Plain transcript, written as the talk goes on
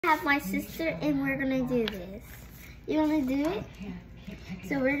I have my sister and we're gonna do this. You wanna do it?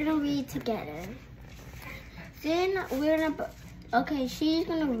 So we're gonna read together. Then we're gonna, okay, she's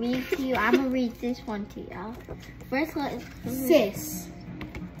gonna read to you. I'm gonna read this one to y'all. First, let's Sis.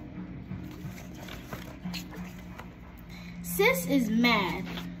 Sis is mad.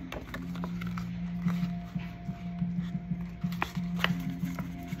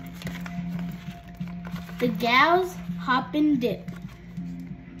 The gals hop and dip.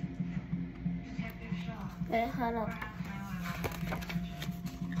 wait, hold up.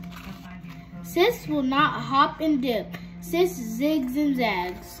 Sis will not hop and dip. Sis zigs and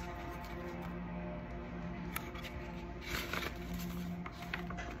zags.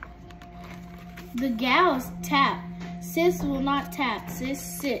 The gals tap. Sis will not tap. Sis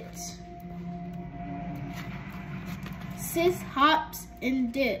sits. Sis hops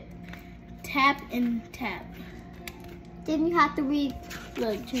and dip. Tap and tap. Then you have to read,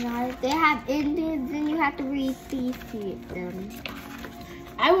 look, you know, they have endings, then you have to read these to them.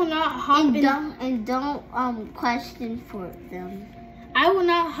 I will not hop and don't question for them. I will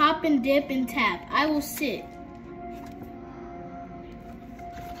not hop and dip and tap. I will sit.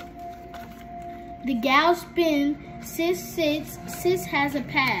 The gal spin. Sis sits. Sis has a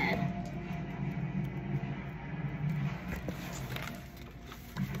pad.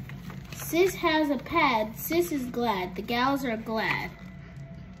 Sis has a pad. Sis is glad. The gals are glad.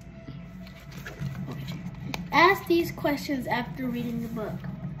 Ask these questions after reading the book.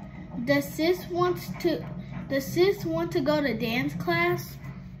 Does sis want to go to dance class?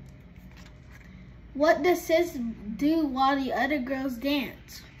 What does sis do while the other girls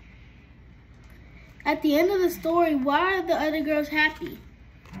dance? At the end of the story, why are the other girls happy?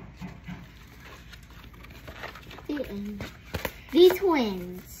 The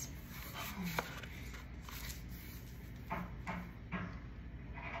twins.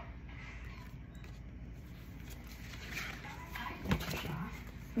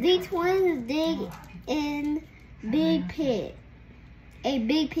 The twins dig in big pit. A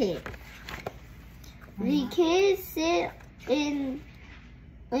big pit. The kids sit in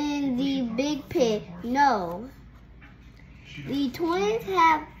the big pit. No. The twins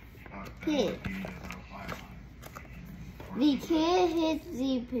have pit. The kid hits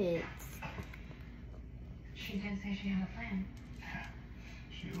the pits. She didn't say she had a plan.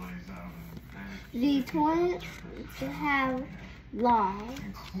 She lays out the twins have lost.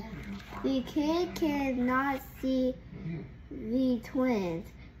 The kid cannot see the twins.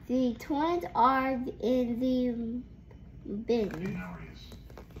 The twins are in the bin.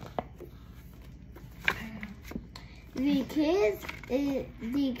 The kid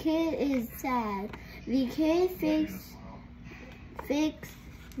is sad. The kid fix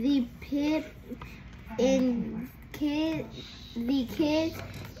the pit in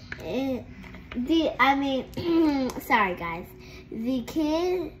sorry guys. The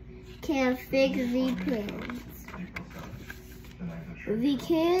kid can fix the pins. The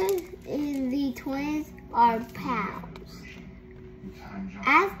kid and the twins are pals.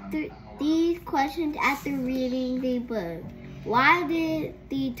 After these questions after reading the book. Why did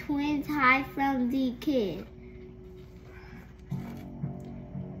the twins hide from the kid?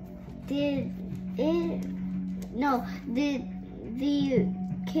 Did the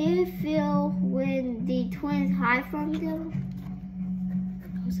kid feel when the twins hide from them?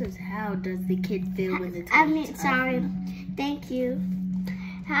 Who says how does the kid feel when the twins sorry. Thank you.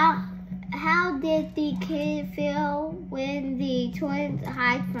 How did the kid feel when the twins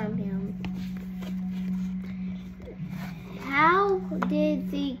hide from him? How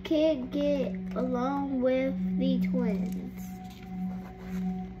did the kid get along with the twins?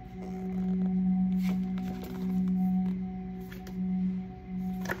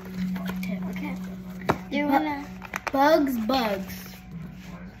 Okay. You wanna bugs.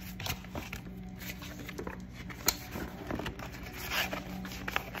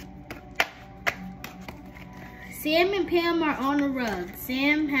 Sam and Pam are on a rug.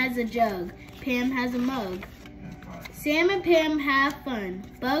 Sam has a jug. Pam has a mug. Sam and Pam have fun.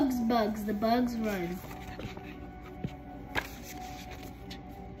 Bugs, the bugs run.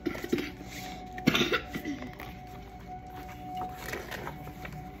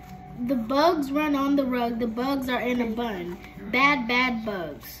 The bugs run on the rug. The bugs are in a bun. Bad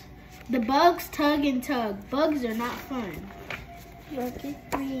bugs. The bugs tug and tug. Bugs are not fun.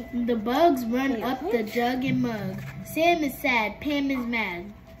 The bugs run up the jug and mug. Sam is sad. Pam is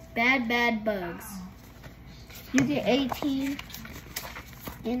mad. Bad bugs. You get 18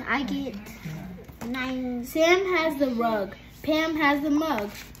 and I get 9. Sam has the rug. Pam has the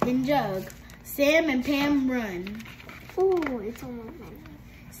mug and jug. Sam and Pam run. Ooh, it's almost 9.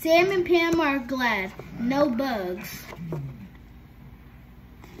 Sam and Pam are glad. No bugs.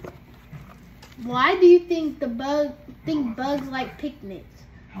 Why do you think bugs like picnics?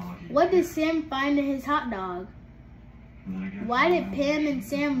 What did Sam find in his hot dog? Why did Pam and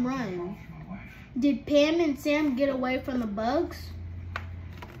Sam run? Did Pam and Sam get away from the bugs?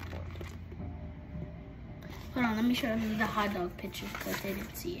 Hold on, let me show them the hot dog picture because they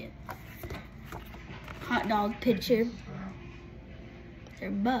didn't see it. Hot dog picture. They're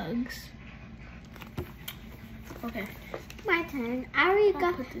bugs. Okay. My turn. I already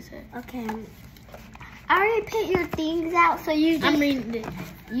got. Put this in. Okay. I already put your things out, so you just. I'm reading it.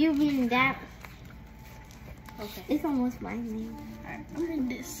 You reading that? Okay. It's almost my name. Alright, I'm reading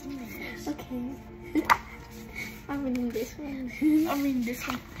this. Okay. I'm reading this one. I'm reading this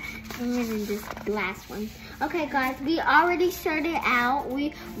one. I'm reading this last one. Okay, guys, we already started out.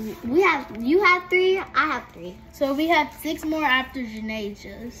 You have 3. I have 3. So we have 6 more after Janae's.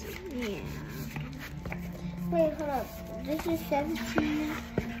 Yeah. Wait, hold up. This is 17.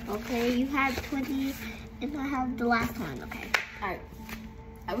 Okay, you have 20, and I have the last one. Okay. Alright.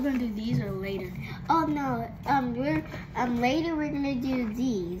 Are we gonna do these or later? Oh no. Later we're gonna do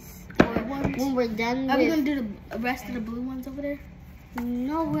these. When we're done. Are we gonna do the rest of the blue ones over there?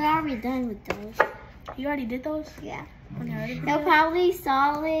 No, we're already done with those. You already did those? Yeah. They'll They'll probably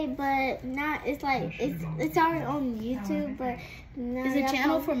saw it, but not. It's like it's already on YouTube, but no, Is the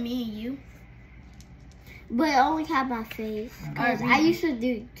channel for me and you? But it only have my face. Cause I used to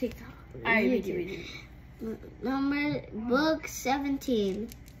do TikTok. Alright, read it. Number book 17.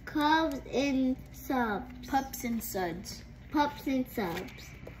 Cubs and subs. Pups and suds. Pups and subs.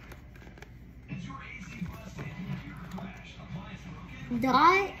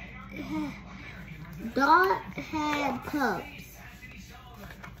 Dot had pups.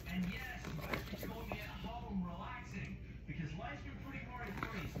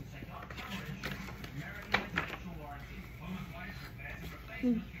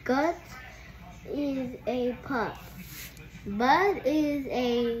 Guts is a pup. Bud is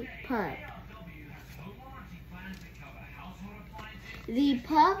a pup. The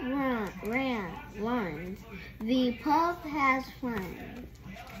pup runs. The pup has fun.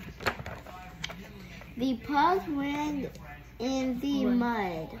 The pup ran in the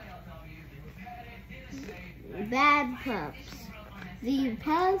mud. Bad pups. The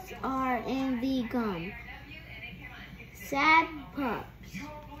pups are in the gum. Sad pups.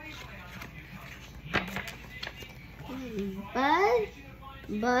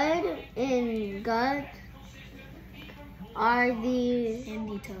 Bud and Guts are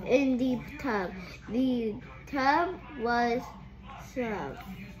in the tub. The tub was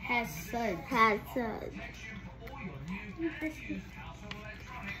has suds.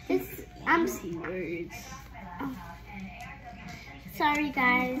 I'm words. Oh. Sorry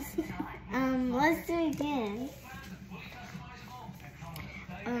guys. Let's do it again.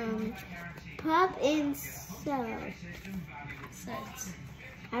 Pup and suds.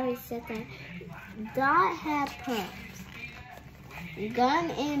 I already said that. Dot had pups.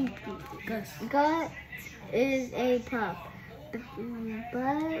 Gun and Gut is a pup.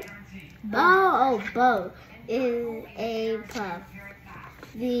 Bo is a pup.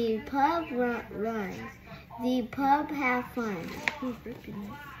 The pup runs. The pup have fun.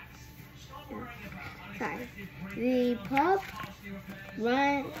 Sorry. The pup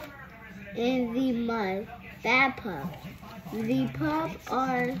run in the mud. Bad pup. The pup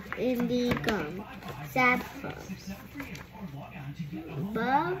are in the gum. Sad pups.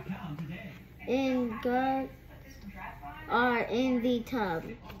 Bub and Guts are in the tub.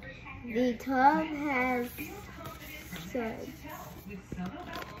 The tub has suds.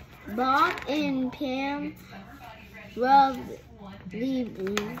 Bob and Pam rub the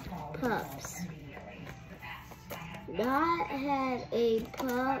pups. Dot had the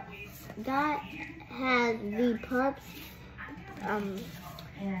pups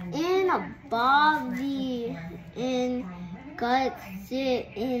in a Bob and Guts sit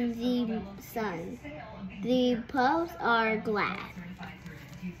in the sun. The pups are glad.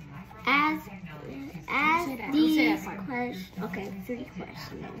 As these questions, okay, 3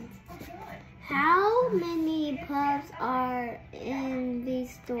 questions. How many pups are in the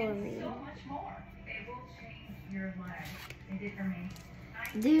story?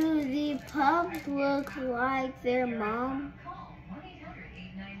 Do the pups look like their mom?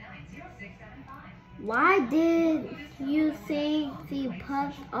 Why did you think the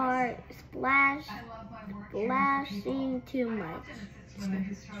pups are splashing too much?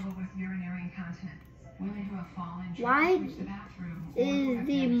 Why is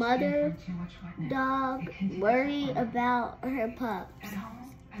the mother dog worried about her pups?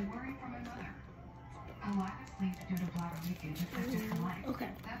 Okay.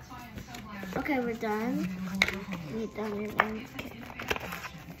 Okay, we're done. We're done. Okay.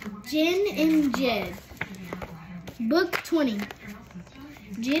 Jen and Jed. Book 20.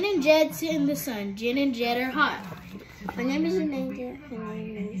 Jen and Jed sit in the sun. Jen and Jed are hot. My name is Anita. Her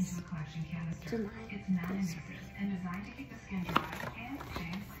name is Janaya.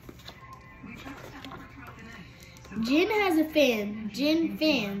 Jen has a fan. Jen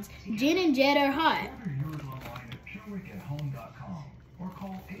fans. Jen and Jed are hot.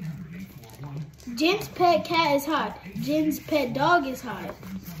 Jen's pet cat is hot. Jen's pet dog is hot.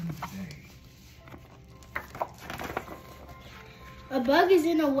 A bug is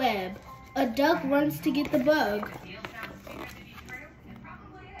in a web. A duck runs to get the bug.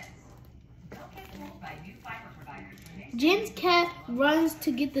 Jen's cat runs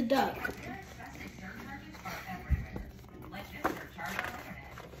to get the duck.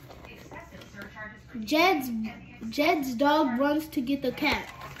 Jed's dog runs to get the cat.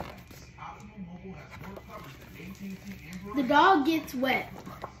 The dog gets wet.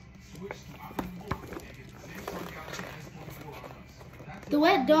 The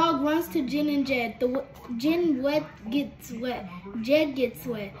wet dog runs to Jen and Jed. Jen wet gets wet. Jed gets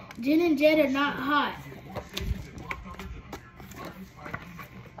wet. Jen and Jed are not hot.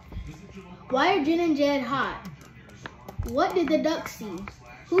 Why are Jen and Jed hot? What did the duck see?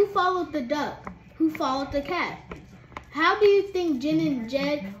 Who followed the duck? Who followed the cat? How do you think Jen and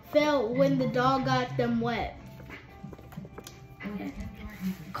Jed felt when the dog got them wet?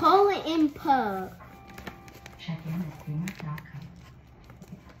 Call it in pub.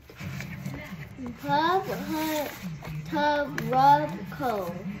 Pub, hut, tub, rub,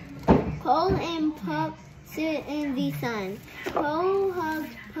 coal. Coal and pup sit in the sun. Coal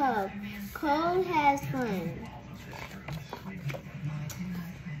hugs pub. Coal has fun.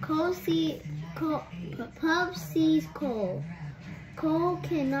 Pup sees coal. Coal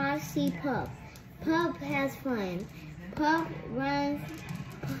cannot see pup. Pup has fun. Pup runs.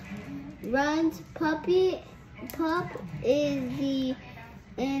 Pup is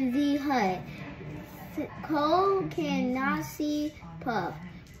in the hut. Coal cannot see pup.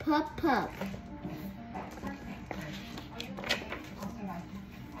 Pup.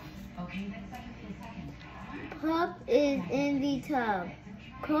 Pup is in the tub.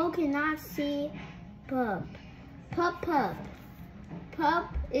 Coal cannot see pup. Pup.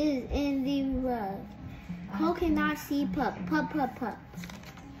 Pup is in the rug. Coal cannot see pup. Pup.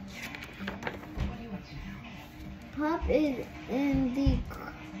 Pup is in the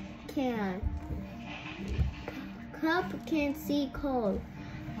can. Pup can see coal.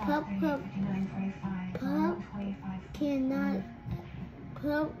 Pup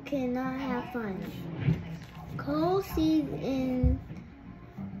cannot have fun. Coal sees in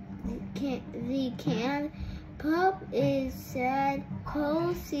the can. Pup is sad.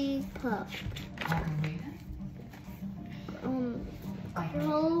 Coal sees pup.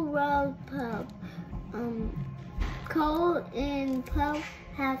 Coal rub pup. Coal and pup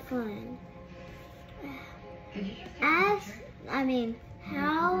have fun.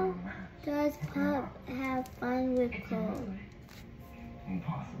 How does pup have fun with coal?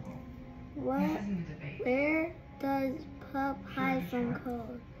 Impossible. Where does pup hide from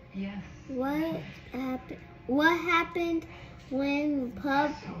coal? Yes. What happened when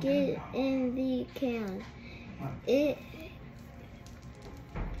pup get in the can?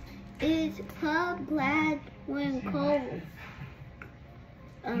 Is pup glad when coal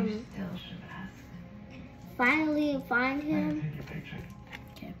finally find him?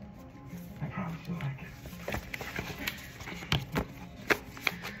 Okay. I promise you'll like it.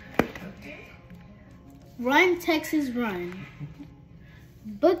 Run, Texas, Run.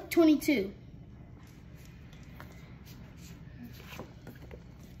 Book 22.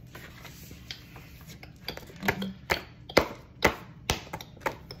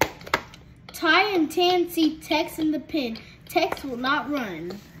 Ty and Tan see Tex in the pen. Tex will not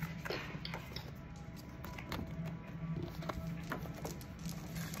run.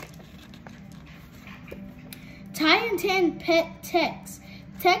 Ty and Tan pet Tex.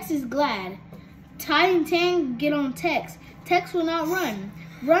 Tex is glad. Ty and Tan get on Tex. Tex will not run.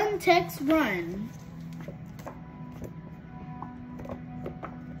 Run, Tex, run.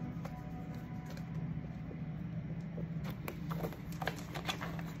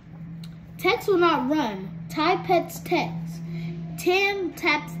 Tex will not run. Ty pets Tex. Tan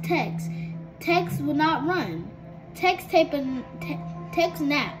taps Tex. Tex will not run. Tex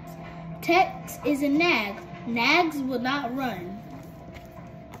naps. Tex is a nag. Nags will not run.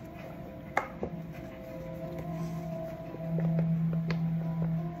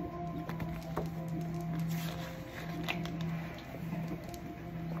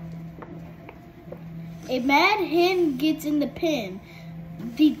 A mad hen gets in the pen.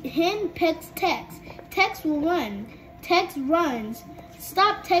 The hen pets Tex. Tex will run. Tex runs.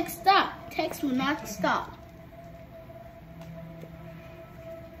 Stop, Tex, stop. Tex will not stop.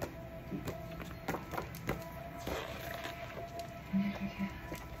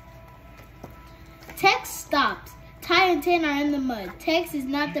 Tex stops. Ty and Tan are in the mud. Tex is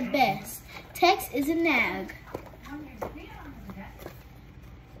not the best. Tex is a nag.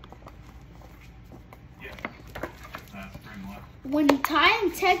 When Ty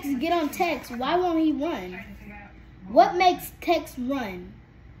and Tex get on Tex, why won't he run? What makes Tex run?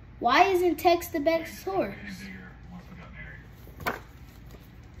 Why isn't Tex the best horse?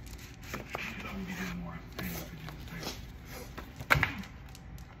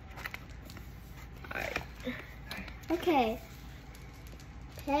 Okay.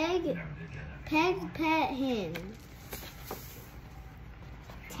 Peg's pet hen.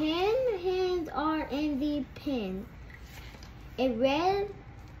 10 hens are in the pen. A red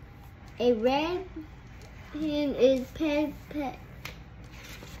hen is Peg's pet.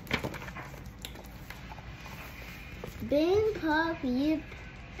 Ben Pup yip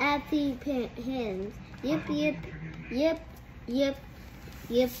at the hens. Yip, yip, yip, yip,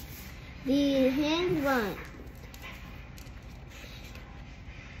 yip. The hens run.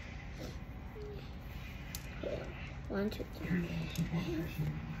 One, two, three.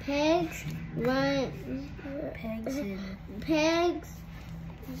 Pegs run. Pegs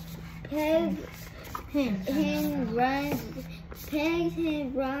hen runs. Pegs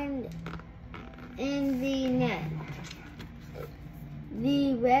hen run in the net.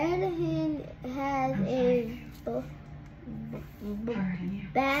 The red hen has a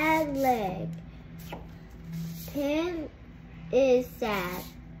bad leg. Pen is sad.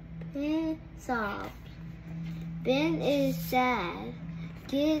 Pen sobs. Ben is sad.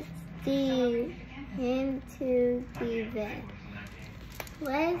 Get the hen to the vet.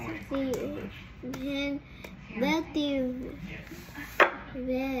 Let the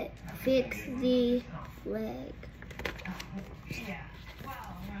vet fix the leg.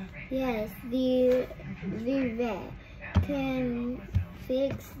 Yes, the vet can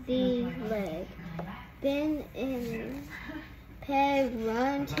fix the leg. Ben and Peg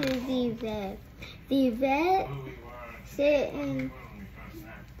run to the vet. The vet sit and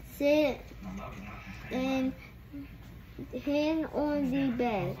hen on the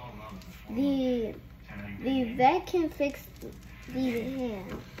bed. The vet can fix the hen.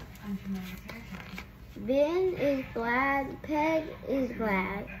 Ben is glad. Peg is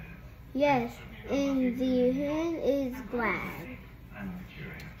glad. Yes, and the hen is glad.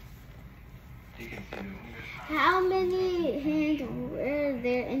 How many hens were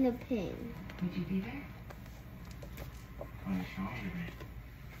there in the pen? Would you be there?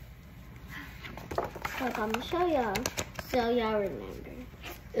 Look, I'm gonna show y'all so y'all remember.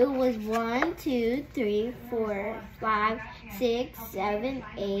 It was 1, 2, 3, 4, 5, 6, 7,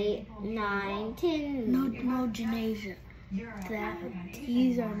 8, 9, 10. No, Janasia.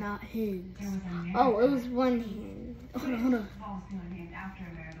 These are not hens. Oh, it was one hen. Hold on.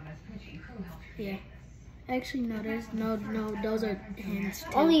 Yeah. Actually, no, those are hens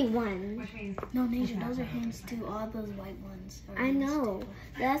too. Only one. No, Nasia, those are hens too. All those white ones are I hens know. too.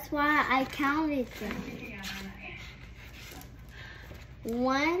 That's why I counted them.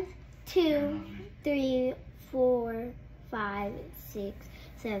 1, 2, 3, 4, 5, 6,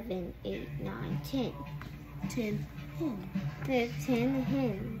 7, 8, 9, 10. 10 hens. 15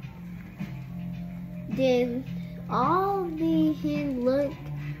 hens. Did all the hens look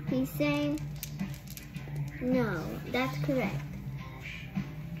the same? No, that's correct.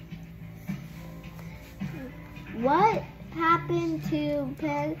 What happened to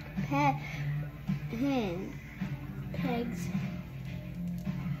pet hen? Pegs.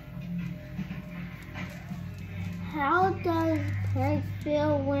 How does Peg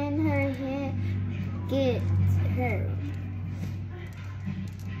feel when her hen gets hurt?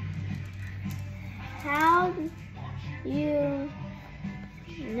 How do you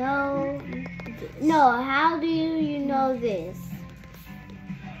know? No, how do you know this?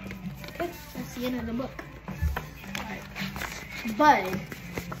 Okay, that's the end of the book. Alright.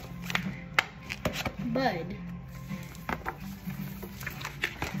 Bud.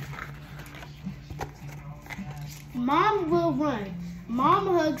 Mom will run. Mom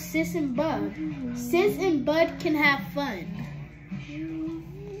hugs Sis and Bud. Sis and Bud can have fun.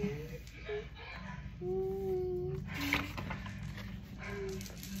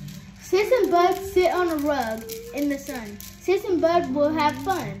 Sis and Bud sit on a rug in the sun. Sis and Bud will have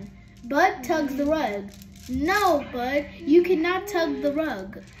fun. Bud tugs the rug. No, Bud, you cannot tug the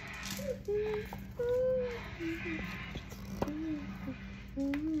rug.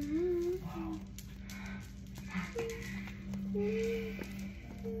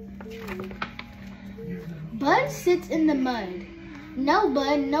 Bud sits in the mud. No,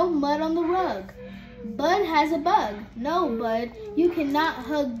 Bud, no mud on the rug. Bud has a bug. No, Bud, you cannot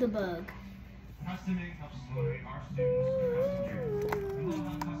hug the bug. Custom-made helps motivate our students to custom care. We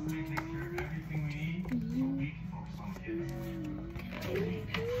love how Custom-made takes care of everything we need so we can focus on the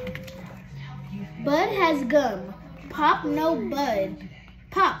kids. Bud has gum. Pop, no Bud.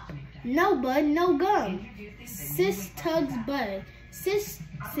 Pop, no Bud, no gum. Sis tugs Bud. Sis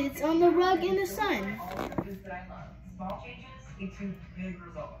sits on the rug in the sun. Small changes lead to big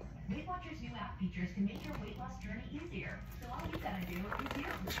results. Weight Watchers' new app features can make your weight loss journey easier. So all you gotta do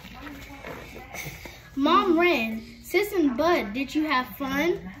is you. Mom ran. Sis and Bud, did you have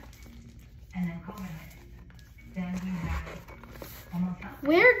fun? And then comment it. Then we have almost done.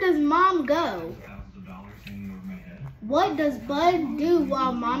 Where does Mom go? Thousands of dollars hanging over my head. What does Bud do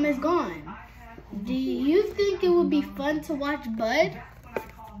while Mom is gone? Do you think it would be fun to watch Bud?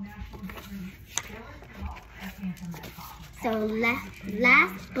 So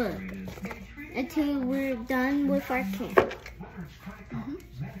last book until we're done with our camp.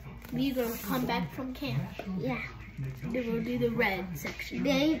 We're gonna come back from camp. Yeah. Then we'll do the red section.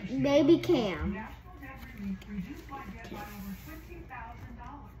 Baby Cam.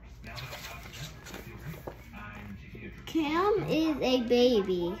 Cam is a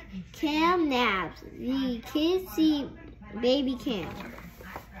baby. Cam naps. The kids see baby Cam.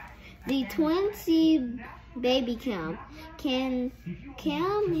 The twins see baby Cam. Can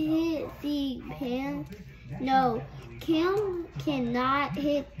Cam hit the pin? No, Cam cannot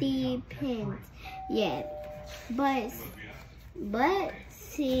hit the pins yet. But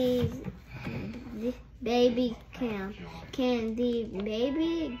sees the baby Cam. Can the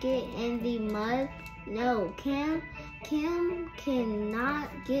baby get in the mud? No, Cam cannot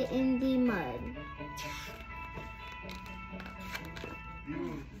get in the mud.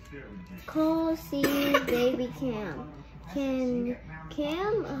 Cole sees baby Cam. Can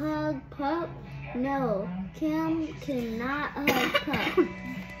Cam hug Pup? No, Cam cannot hug Pup.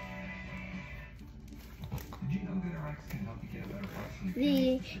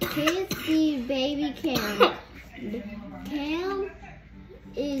 The kids see baby Cam. Cam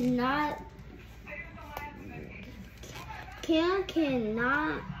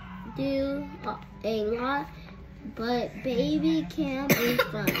cannot do a lot, but baby Cam is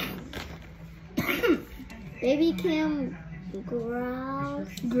fun. Baby Cam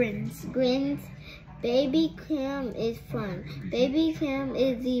grins. Baby Cam is fun. Baby Cam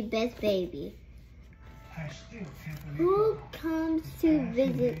is the best baby. Who comes to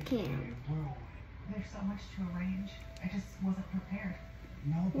visit Cam? There's so much to arrange. I just wasn't prepared.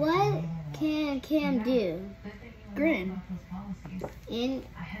 What can Cam do? Grin. And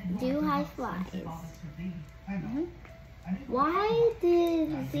do high fives. Why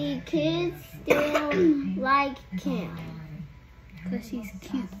did the kids still like Cam? Because he's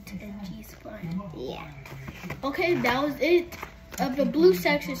cute and he's fun. Yeah. Okay, that was it of the blue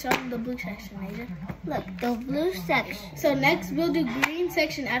section. Show them the blue section, Major. Look, the blue section. So next we'll do green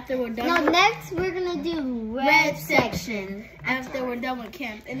section after we're done. No, next we're gonna do red section. After we're done with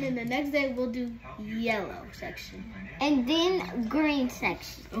camp. And then the next day we'll do yellow section. And then green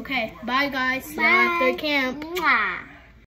section. Okay, bye guys. See you Bye. after camp. Mwah.